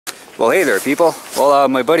Well, hey there, people. Well,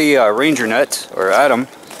 my buddy Ranger Nut, or Adam,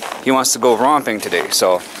 he wants to go romping today.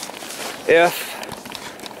 So,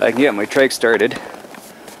 if I can get my trike started,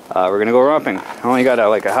 we're gonna go romping. I only got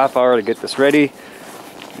like a half hour to get this ready.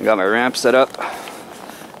 I got my ramp set up.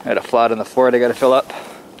 I had a flat on the fort I got to fill up.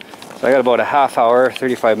 So I got about a half hour,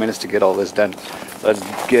 35 minutes to get all this done. Let's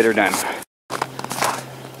get her done.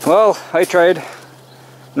 Well, I tried.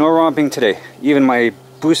 No romping today. Even my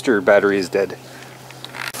booster battery is dead.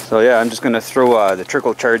 So yeah, I'm just gonna throw the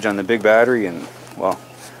trickle charge on the big battery, and well,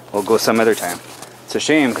 we'll go some other time. It's a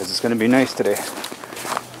shame because it's gonna be nice today.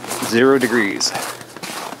 0 degrees.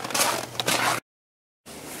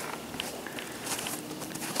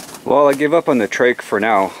 Well, I gave up on the trike for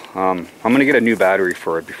now. I'm gonna get a new battery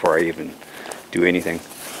for it before I even do anything.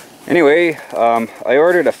 Anyway, I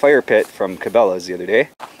ordered a fire pit from Cabela's the other day.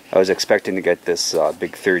 I was expecting to get this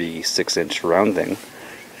big 36-inch round thing.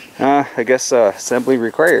 I guess assembly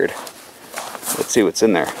required. Let's see what's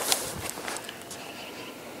in there.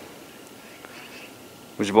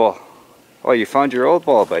 Which ball? Oh, you found your old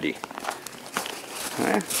ball, buddy.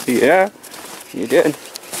 Yeah, you did.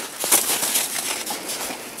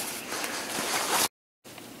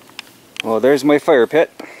 Well, there's my fire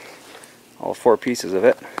pit. All 4 pieces of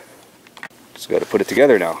it. Just got to put it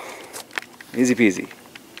together now. Easy peasy.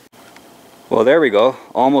 Well, there we go.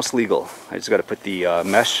 Almost legal. I just got to put the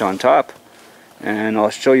mesh on top, and I'll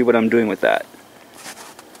show you what I'm doing with that.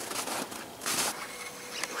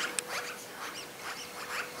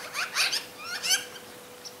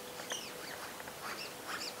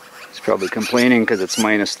 He's probably complaining because it's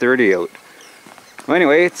minus 30 out. Well,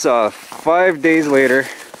 anyway, it's 5 days later.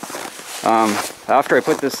 After I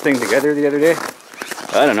put this thing together the other day,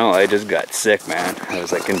 I don't know, I just got sick, man. I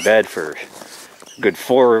was like in bed for a good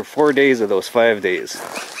four days of those 5 days.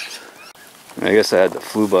 I guess I had the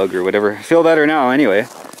flu bug or whatever. I feel better now anyway.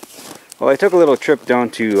 Well, I took a little trip down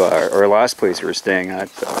to our last place we were staying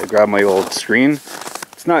at. I grabbed my old screen.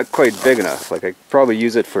 It's not quite big enough. Like, I could probably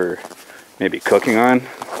use it for maybe cooking on,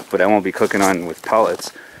 but I won't be cooking on with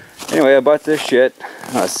pellets. Anyway, I bought this shit,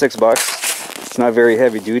 $6. It's not very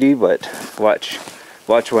heavy duty, but watch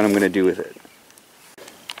what I'm going to do with it.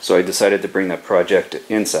 So I decided to bring that project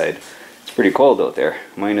inside. It's pretty cold out there,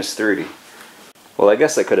 minus 30. Well, I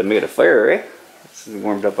guess I could have made a fire, right? This is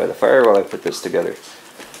warmed up by the fire while I put this together.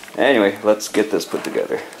 Anyway, let's get this put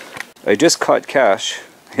together. I just caught Cash,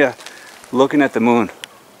 yeah, looking at the moon.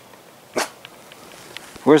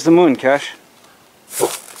 Where's the moon, Cash?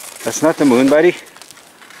 That's not the moon, buddy.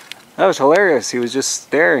 That was hilarious. He was just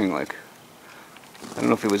staring like, I don't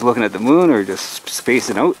know if he was looking at the moon or just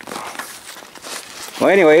spacing out. Well,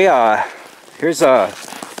 anyway, here's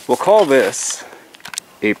we'll call this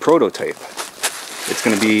a prototype. It's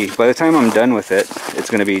going to be, by the time I'm done with it, it's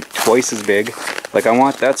going to be twice as big. Like, I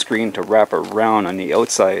want that screen to wrap around on the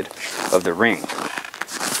outside of the ring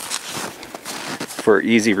for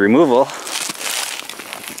easy removal.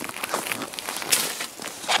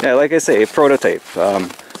 Yeah, like I say, a prototype. I'm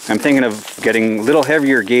thinking of getting a little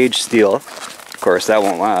heavier gauge steel. Of course, that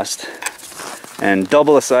won't last. And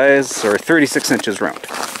double the size, or 36 inches round.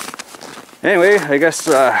 Anyway, I guess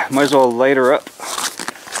might as well light her up.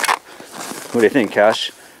 What do you think,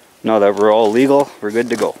 Cash? Now that we're all legal, we're good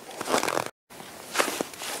to go.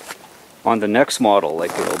 On the next model,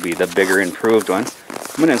 like it'll be the bigger improved one,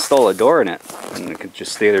 I'm going to install a door in it, and it can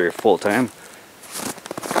just stay there full time.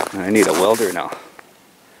 I need a welder now.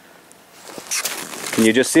 Can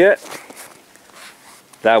you just see it?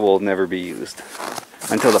 That will never be used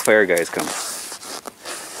until the fire guys come.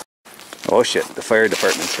 Oh shit, the fire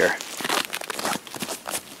department's here.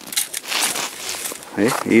 Hey,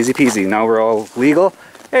 easy peasy, now we're all legal.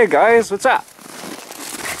 Hey guys, what's up?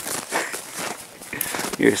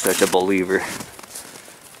 You're such a believer.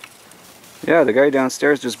 Yeah, the guy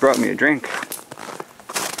downstairs just brought me a drink.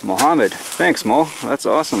 Mohammed. Thanks, Mo. That's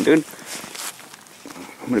awesome, dude.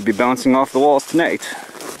 I'm gonna be bouncing off the walls tonight.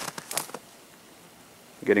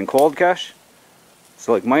 Getting cold, Cash? It's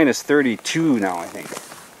like minus 32 now, I think.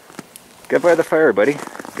 Get by the fire, buddy.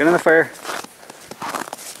 Get in the fire.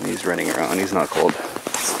 He's running around. He's not cold.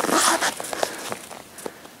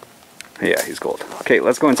 Yeah, he's cold. Okay,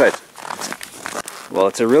 let's go inside. Well,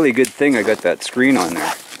 it's a really good thing I got that screen on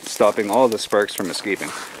there, stopping all the sparks from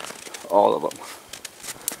escaping. All of them.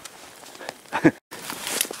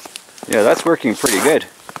 Yeah, that's working pretty good.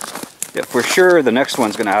 Yeah, for sure the next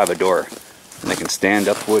one's gonna have a door, and I can stand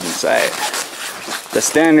up wood inside. The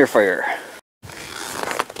stander fire.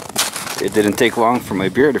 It didn't take long for my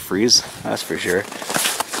beer to freeze, that's for sure.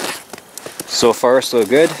 So far, so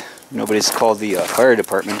good. Nobody's called the fire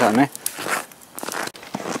department on me.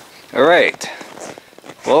 Alright,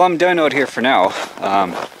 Well, I'm done out here for now.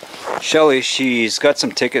 Shelly, she's got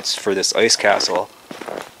some tickets for this ice castle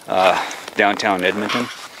downtown Edmonton.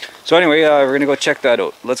 So anyway, we're gonna go check that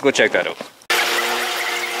out. Let's go check that out.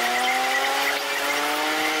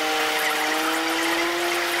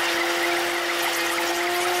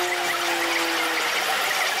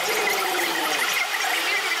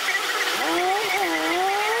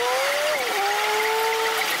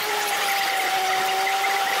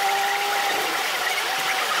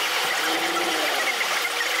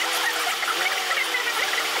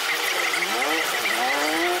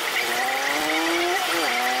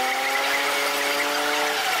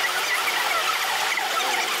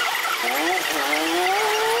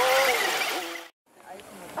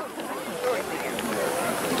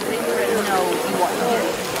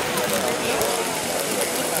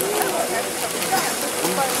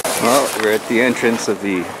 Well, we're at the entrance of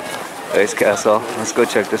the ice castle. Let's go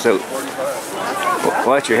check this out.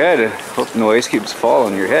 Watch your head. Hope no ice cubes fall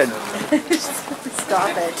on your head.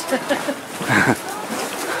 Stop it.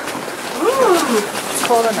 It's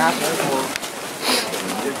cold enough.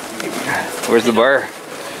 Where's the bar?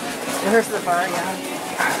 Where's the bar, yeah.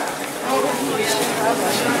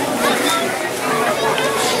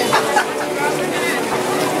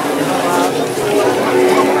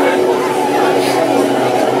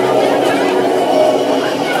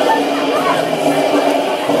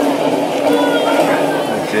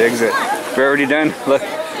 That's the exit. We're already done. Look.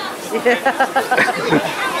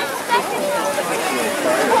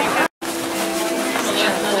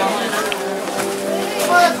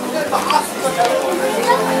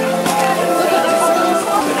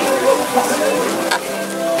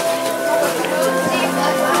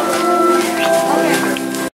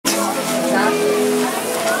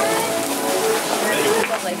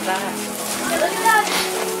 Like that.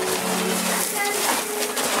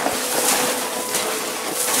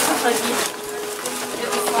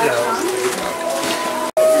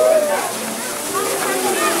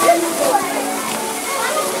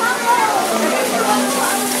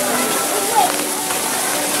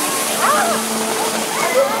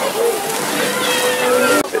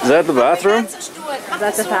 Is that the bathroom?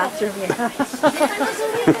 That's the bathroom, yeah.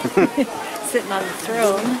 Sitting on the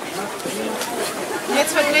throne.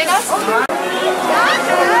 Jetzt verklebt das?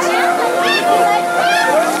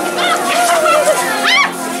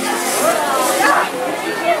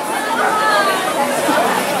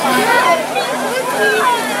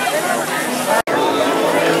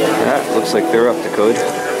 That looks like they're up to code.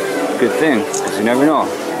 Good thing, because you never know.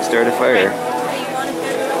 Start a fire.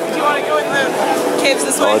 Do you want to go in the caves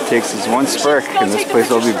this way? All it takes is one spark, and this place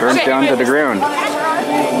will be burnt down to the ground.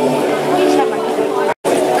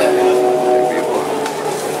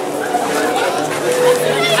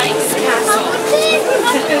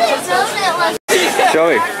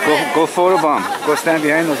 Joey, go photobomb. Go stand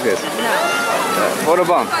behind those guys.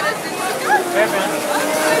 Photobomb.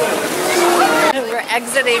 We're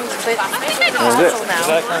exiting the castle now.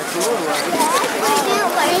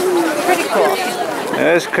 Pretty cool.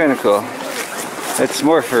 That's kind of cool. It's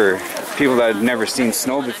more for people that have never seen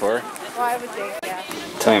snow before. Well, I would think, yeah.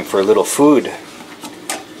 Time for a little food.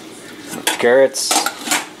 Carrots,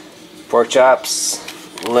 pork chops,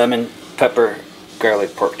 lemon, pepper,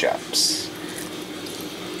 garlic pork chops.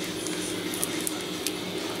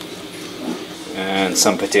 And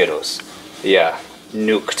some potatoes. Yeah,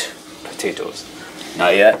 nuked potatoes.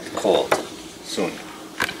 Not yet, cold. Soon.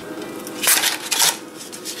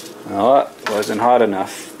 Oh, it wasn't hot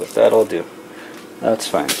enough, but that'll do. That's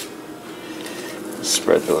fine.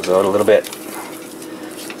 Spread those out a little bit.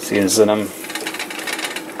 Season them.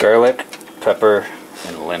 Garlic, pepper,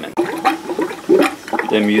 and lemon.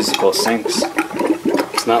 The musical sinks.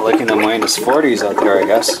 It's not like in the -40s out there, I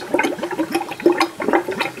guess.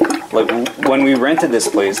 Like when we rented this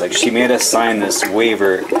place, like she made us sign this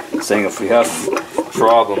waiver saying if we have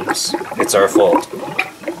problems, it's our fault.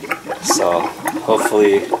 So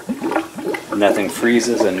hopefully nothing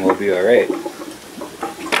freezes and we'll be alright.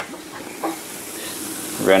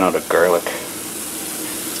 Ran out of garlic.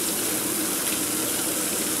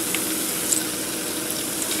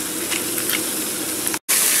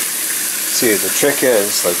 See, the trick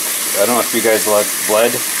is, like, I don't know if you guys like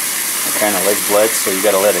blood. I kind of like blood, so you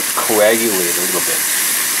gotta let it coagulate a little bit.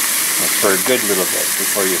 Like for a good little bit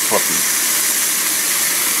before you flip them.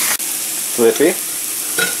 Flippy.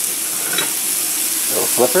 Little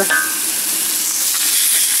flipper.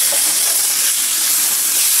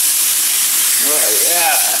 Oh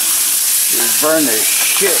yeah. You burn the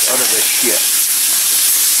shit out of the shit.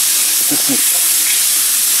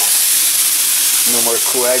 No more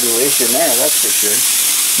coagulation there, that's for sure.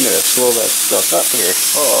 I'm gonna slow that stuff up here.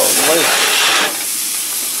 Oh, what is...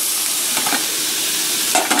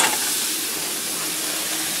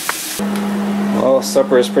 Well,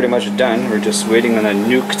 supper is pretty much done. We're just waiting on the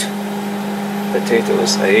nuked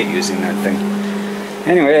potatoes. I hate using that thing.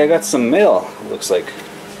 Anyway, I got some mail, it looks like.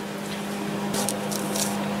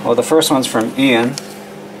 Well, the first one's from Ian.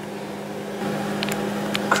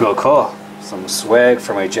 Cool, cool. Some swag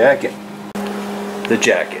for my jacket. The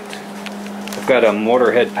jacket. I've got a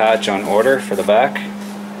Moterhead patch on order for the back,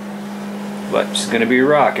 but she's gonna be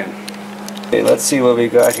rocking. Okay, let's see what we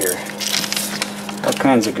got here. All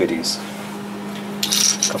kinds of goodies.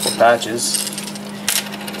 A couple patches.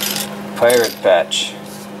 Pirate patch.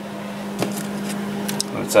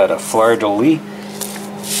 What's that, a fleur de lis?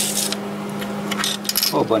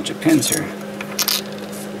 A whole bunch of pins here.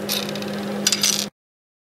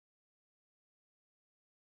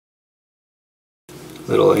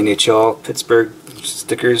 Little NHL Pittsburgh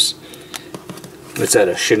stickers. What's that,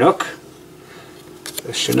 a Chinook?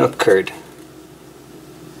 A Chinook card.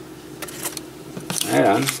 Right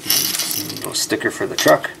on. A little sticker for the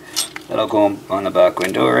truck. That'll go on the back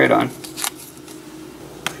window, right on.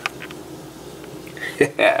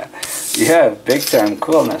 Yeah, yeah, big time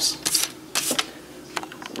coolness.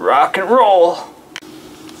 Rock and roll.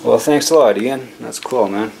 Well, thanks a lot, Ian. That's cool,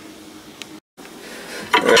 man.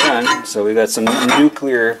 Right on. So we got some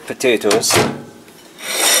nuclear potatoes,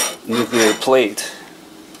 nuclear plate,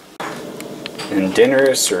 and dinner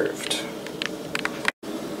is served.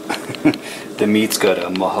 The meat's got a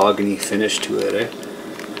mahogany finish to it, eh?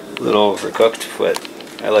 A little overcooked, but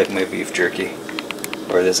I like my beef jerky.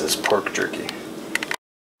 Or this is pork jerky.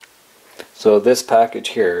 So this package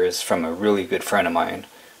here is from a really good friend of mine,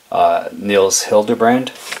 Nils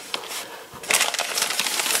Hildebrand.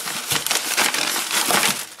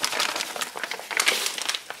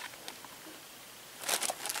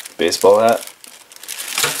 Baseball hat.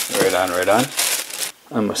 Right on, right on.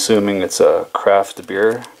 I'm assuming it's a craft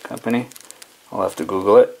beer company. I'll have to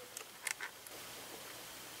Google it.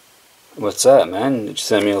 What's that, man? Did you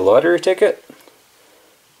send me a lottery ticket?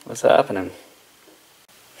 What's happening?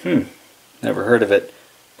 Never heard of it.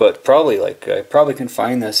 But probably, like, I probably can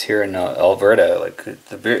find this here in Alberta. Like,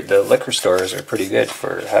 the liquor stores are pretty good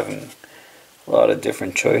for having a lot of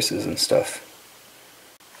different choices and stuff.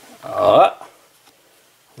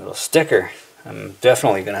 Little sticker. I'm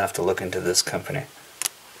definitely gonna have to look into this company.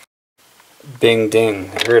 Bing ding,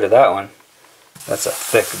 I heard of that one. That's a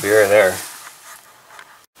thick beer there.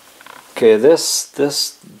 Okay,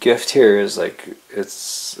 this gift here is like,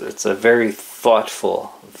 it's a very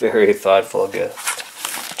thoughtful gift.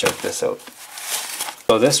 Check this out.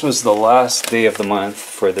 So this was the last day of the month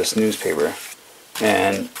for this newspaper,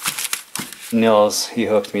 and Nils, he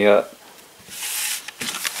hooked me up.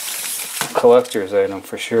 Collector's item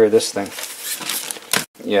for sure, this thing.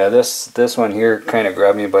 Yeah, this one here kind of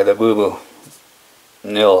grabbed me by the boo-boo.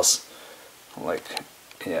 Nils. Like,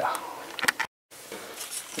 yeah.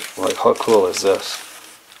 Like, how cool is this?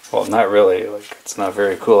 Well, not really. Like, it's not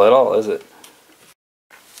very cool at all, is it?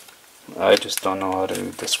 I just don't know how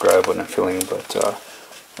to describe what I'm feeling, but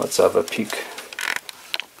let's have a peek.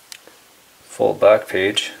 Full back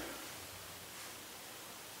page.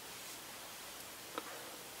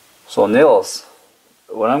 So Nils,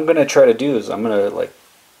 what I'm gonna try to do is I'm gonna like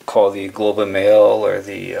call the Globe and Mail or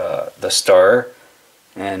the Star,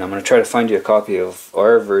 and I'm gonna try to find you a copy of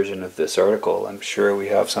our version of this article. I'm sure we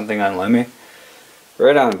have something on Lemmy.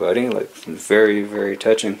 Right on, buddy. Like, very, very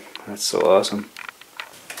touching. That's so awesome.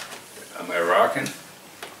 Am I rocking?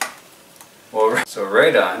 Well, so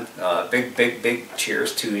right on. Big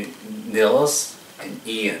cheers to Nils and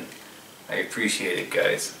Ian. I appreciate it,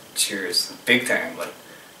 guys. Cheers. Big time, like.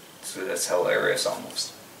 So that's hilarious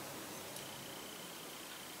almost.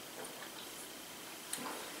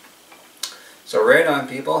 So right on,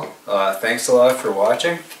 people. Thanks a lot for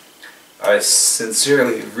watching. I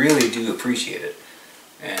sincerely really do appreciate it.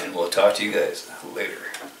 And we'll talk to you guys later.